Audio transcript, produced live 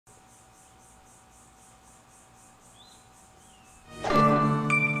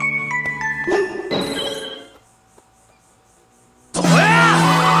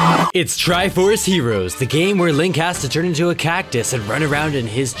It's Triforce Heroes, the game where Link has to turn into a cactus and run around in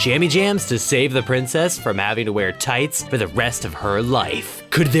his jammy jams to save the princess from having to wear tights for the rest of her life.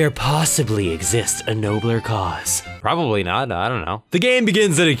 Could there possibly exist a nobler cause? Probably not, I don't know. The game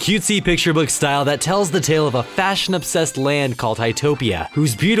begins in a cutesy picture book style that tells the tale of a fashion-obsessed land called Hytopia,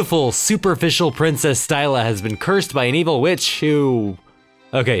 whose beautiful, superficial princess Styla has been cursed by an evil witch who...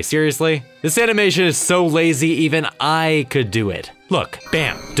 Okay, seriously? This animation is so lazy, even I could do it. Look,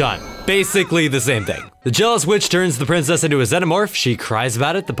 bam, done. Basically the same thing. The jealous witch turns the princess into a xenomorph, she cries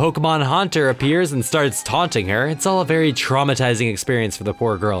about it, the Pokemon Haunter appears and starts taunting her. It's all a very traumatizing experience for the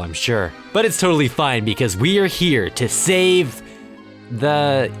poor girl, I'm sure. But it's totally fine because we are here to save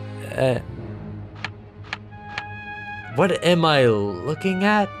the... What am I looking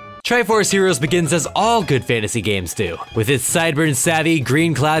at? Triforce Heroes begins as all good fantasy games do, with its sideburn-savvy,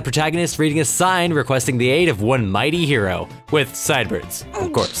 green-clad protagonist reading a sign requesting the aid of one mighty hero. With sideburns,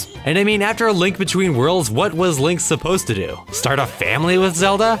 of course. And I mean, after A Link Between Worlds, what was Link supposed to do? Start a family with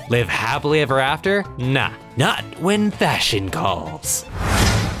Zelda? Live happily ever after? Nah, not when fashion calls.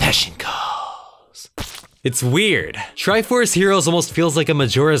 Fashion calls. It's weird. Triforce Heroes almost feels like a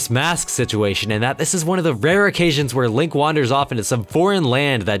Majora's Mask situation in that this is one of the rare occasions where Link wanders off into some foreign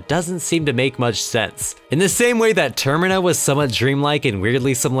land that doesn't seem to make much sense. In the same way that Termina was somewhat dreamlike and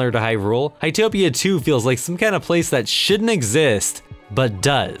weirdly similar to Hyrule, Hytopia 2 feels like some kind of place that shouldn't exist, but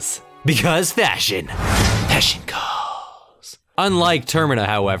does. Because fashion. Fashion calls. Unlike Termina,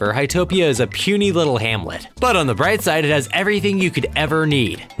 however, Hytopia is a puny little hamlet. But on the bright side, it has everything you could ever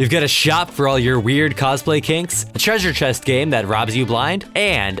need. You've got a shop for all your weird cosplay kinks, a treasure chest game that robs you blind,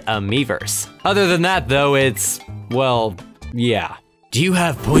 and a Miiverse. Other than that though, it's, well, yeah. Do you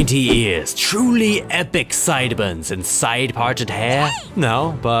have pointy ears, truly epic sideburns, and side-parted hair?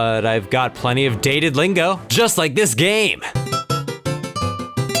 No, but I've got plenty of dated lingo, just like this game.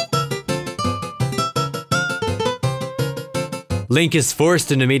 Link is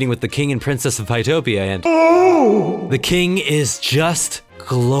forced into meeting with the king and princess of Hytopia, and the king is just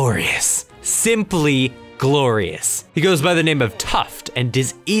glorious. Simply glorious. He goes by the name of Tuft and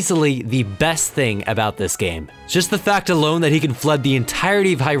is easily the best thing about this game. Just the fact alone that he can flood the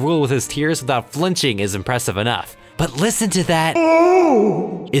entirety of Hyrule with his tears without flinching is impressive enough. But listen to that.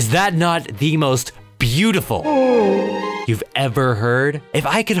 Is that not the most beautiful you've ever heard? If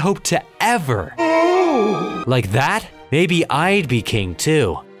I could hope to ever like that, maybe I'd be king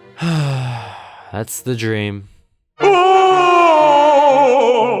too. That's the dream.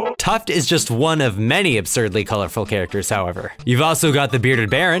 Tuft is just one of many absurdly colorful characters, however. You've also got the bearded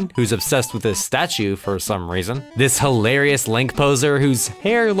Baron, who's obsessed with this statue for some reason. This hilarious Link poser whose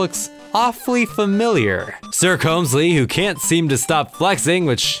hair looks awfully familiar. Sir Combsley, who can't seem to stop flexing,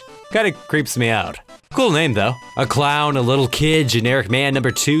 which kinda creeps me out. Cool name though. A clown, a little kid, generic man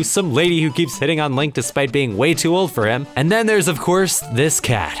number 2, some lady who keeps hitting on Link despite being way too old for him. And then there's of course this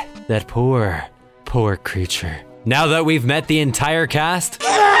cat. That poor, poor creature. Now that we've met the entire cast,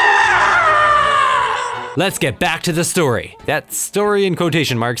 let's get back to the story. That story in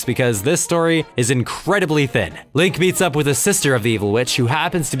quotation marks because this story is incredibly thin. Link meets up with a sister of the evil witch who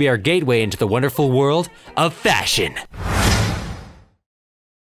happens to be our gateway into the wonderful world of fashion.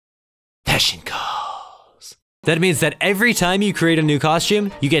 Fashion calls. That means that every time you create a new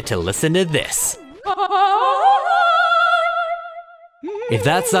costume, you get to listen to this. If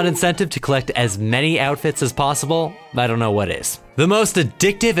that's not incentive to collect as many outfits as possible, I don't know what is. The most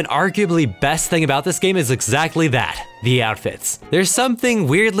addictive and arguably best thing about this game is exactly that, the outfits. There's something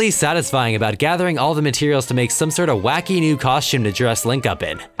weirdly satisfying about gathering all the materials to make some sort of wacky new costume to dress Link up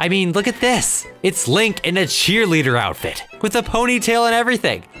in. I mean, look at this. It's Link in a cheerleader outfit, with a ponytail and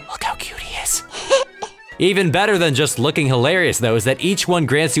everything. Look how cute he is. Even better than just looking hilarious though is that each one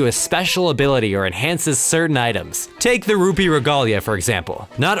grants you a special ability or enhances certain items. Take the Rupee Regalia for example.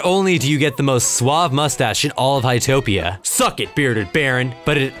 Not only do you get the most suave mustache in all of Hytopia, suck it bearded Baron,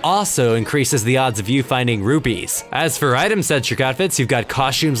 but it also increases the odds of you finding rupees. As for item-centric outfits, you've got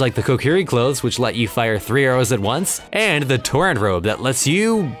costumes like the Kokiri clothes which let you fire 3 arrows at once, and the Torrent robe that lets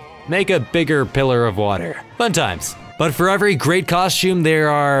you make a bigger pillar of water. Fun times. But for every great costume, there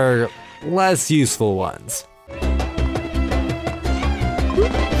are less useful ones.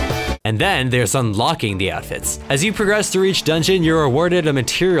 And then there's unlocking the outfits. As you progress through each dungeon, you're awarded a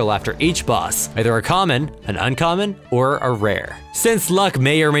material after each boss, either a common, an uncommon, or a rare. Since luck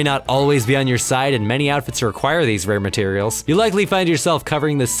may or may not always be on your side and many outfits require these rare materials, you likely find yourself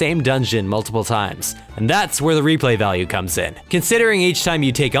covering the same dungeon multiple times. And that's where the replay value comes in. Considering each time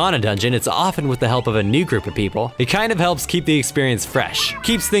you take on a dungeon, it's often with the help of a new group of people, it kind of helps keep the experience fresh,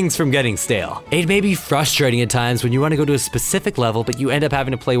 keeps things from getting stale. It may be frustrating at times when you want to go to a specific level, but you end up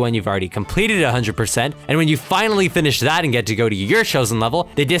having to play one you've already completed 100%, and when you finally finish that and get to go to your chosen level,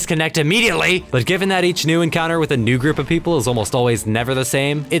 they disconnect immediately. But given that each new encounter with a new group of people is almost always never the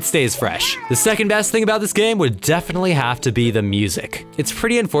same, it stays fresh. The second best thing about this game would definitely have to be the music. It's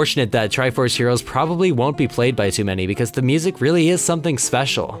pretty unfortunate that Triforce Heroes probably won't be played by too many because the music really is something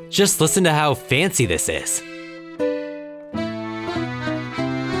special. Just listen to how fancy this is.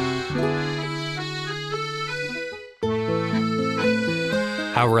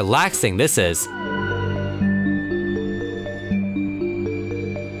 How relaxing this is.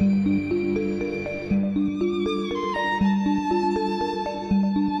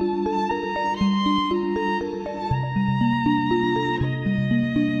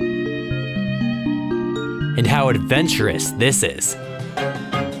 And how adventurous this is.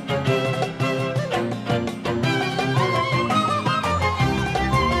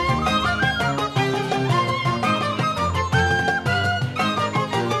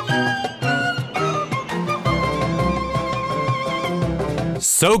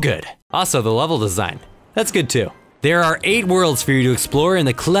 So good. Also, the level design. That's good too. There are 8 worlds for you to explore in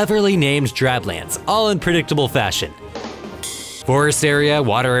the cleverly named Drablands, all in predictable fashion. Forest area,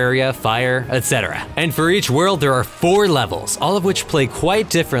 water area, fire, etc. And for each world there are 4 levels, all of which play quite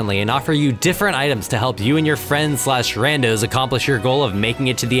differently and offer you different items to help you and your friends / randos accomplish your goal of making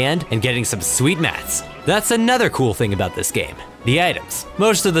it to the end and getting some sweet mats. That's another cool thing about this game. The items.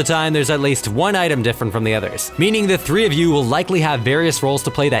 Most of the time there's at least one item different from the others, meaning the 3 of you will likely have various roles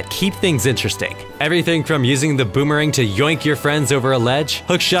to play that keep things interesting. Everything from using the boomerang to yoink your friends over a ledge,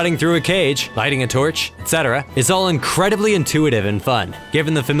 hookshotting through a cage, lighting a torch, etc. is all incredibly intuitive and fun,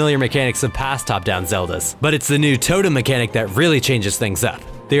 given the familiar mechanics of past top-down Zeldas. But it's the new totem mechanic that really changes things up.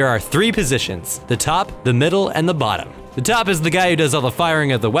 There are 3 positions: the top, the middle, and the bottom. The top is the guy who does all the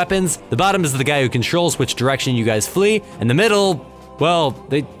firing of the weapons, the bottom is the guy who controls which direction you guys flee, and the middle, well,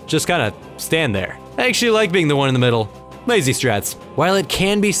 they just kinda stand there. I actually like being the one in the middle. Lazy strats. While it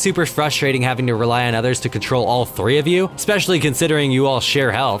can be super frustrating having to rely on others to control all 3 of you, especially considering you all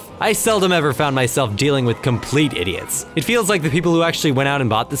share health, I seldom ever found myself dealing with complete idiots. It feels like the people who actually went out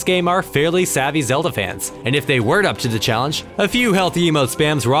and bought this game are fairly savvy Zelda fans, and if they weren't up to the challenge, a few healthy emote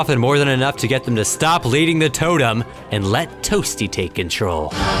spams were often more than enough to get them to stop leading the totem and let Toasty take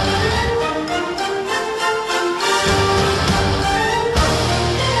control.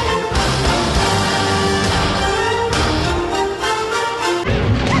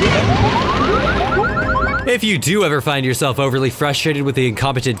 If you do ever find yourself overly frustrated with the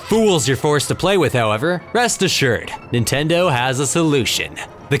incompetent fools you're forced to play with, however, rest assured, Nintendo has a solution.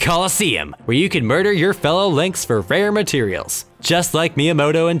 The Colosseum, where you can murder your fellow Links for rare materials. Just like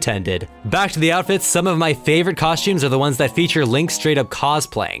Miyamoto intended. Back to the outfits, some of my favorite costumes are the ones that feature Link straight up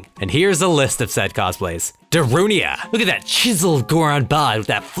cosplaying. And here's a list of said cosplays. Darunia, look at that chiseled Goron bod with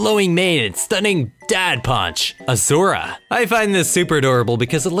that flowing mane and stunning dad punch. Azura, I find this super adorable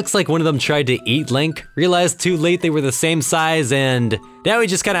because it looks like one of them tried to eat Link, realized too late they were the same size, and now he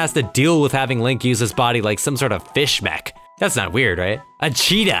just kinda has to deal with having Link use his body like some sort of fish mech. That's not weird, right? A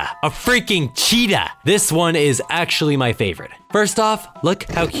cheetah, a freaking cheetah. This one is actually my favorite. First off, look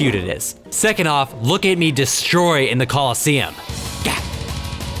how cute it is. Second off, look at me destroy in the Colosseum.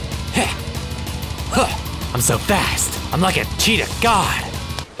 I'm so fast. I'm like a cheetah god.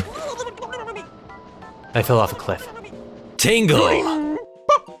 I fell off a cliff. Tingle.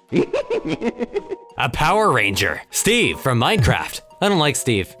 A Power Ranger. Steve from Minecraft. I don't like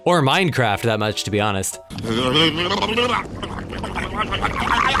Steve, or Minecraft that much, to be honest.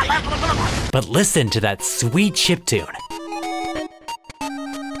 But listen to that sweet chiptune.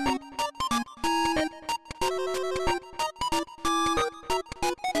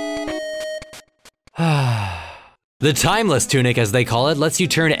 The Timeless Tunic, as they call it, lets you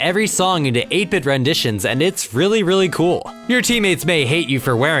turn every song into 8-bit renditions, and it's really, really cool. Your teammates may hate you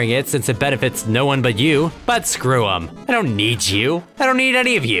for wearing it since it benefits no one but you, but screw them. I don't need you. I don't need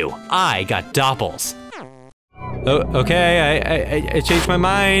any of you. I got doppels. Oh, okay, I changed my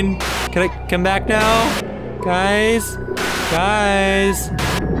mind. Can I come back now? Guys? Guys?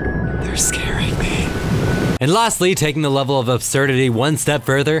 They're scaring me. And lastly, taking the level of absurdity one step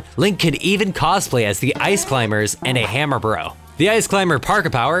further, Link can even cosplay as the Ice Climbers and a Hammer Bro. The Ice Climber Parka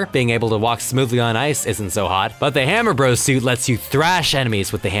Power, being able to walk smoothly on ice, isn't so hot, but the Hammer Bros suit lets you thrash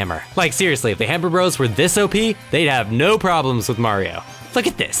enemies with the hammer. Like seriously, if the Hammer Bros were this OP, they'd have no problems with Mario. Look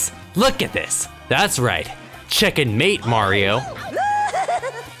at this, look at this. That's right, chicken mate Mario.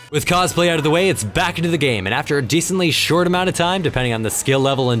 With cosplay out of the way, it's back into the game, and after a decently short amount of time, depending on the skill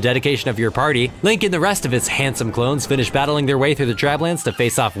level and dedication of your party, Link and the rest of his handsome clones finish battling their way through the Travelands to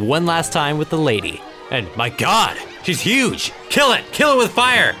face off one last time with the lady. And my god, she's huge! Kill it with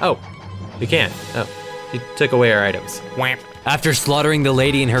fire! Oh, you can't. Oh, you took away our items. Whamp. After slaughtering the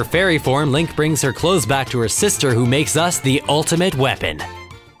lady in her fairy form, Link brings her clothes back to her sister, who makes us the ultimate weapon.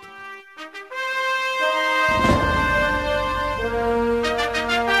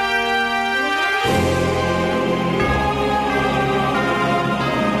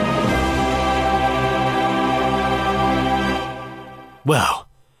 Whoa,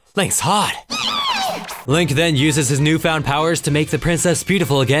 Link's hot. Link then uses his newfound powers to make the princess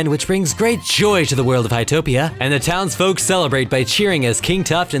beautiful again, which brings great joy to the world of Hytopia, and the townsfolk celebrate by cheering as King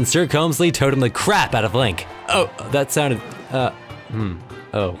Tuft and Sir Combsley totem the crap out of Link. Oh, that sounded, oh.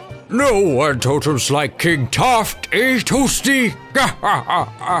 No one totems like King Tuft, Toasty?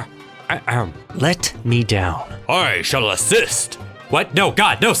 Let me down. I shall assist. What? No,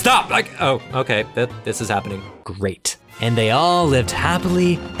 God, no, stop! Like, oh, okay, this is happening. Great. And they all lived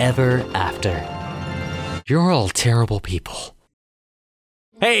happily ever after. You're all terrible people.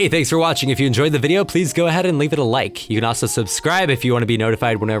 Hey, thanks for watching. If you enjoyed the video, please go ahead and leave it a like. You can also subscribe if you want to be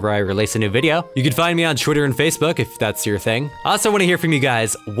notified whenever I release a new video. You can find me on Twitter and Facebook if that's your thing. I also want to hear from you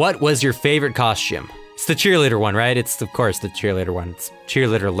guys. What was your favorite costume? It's the cheerleader one, right? It's, of course, the cheerleader one. It's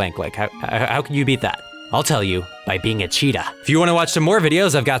cheerleader Link. Like, how can you beat that? I'll tell you, by being a cheetah. If you want to watch some more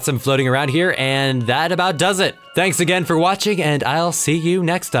videos, I've got some floating around here, and that about does it. Thanks again for watching, and I'll see you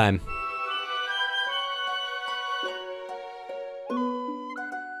next time.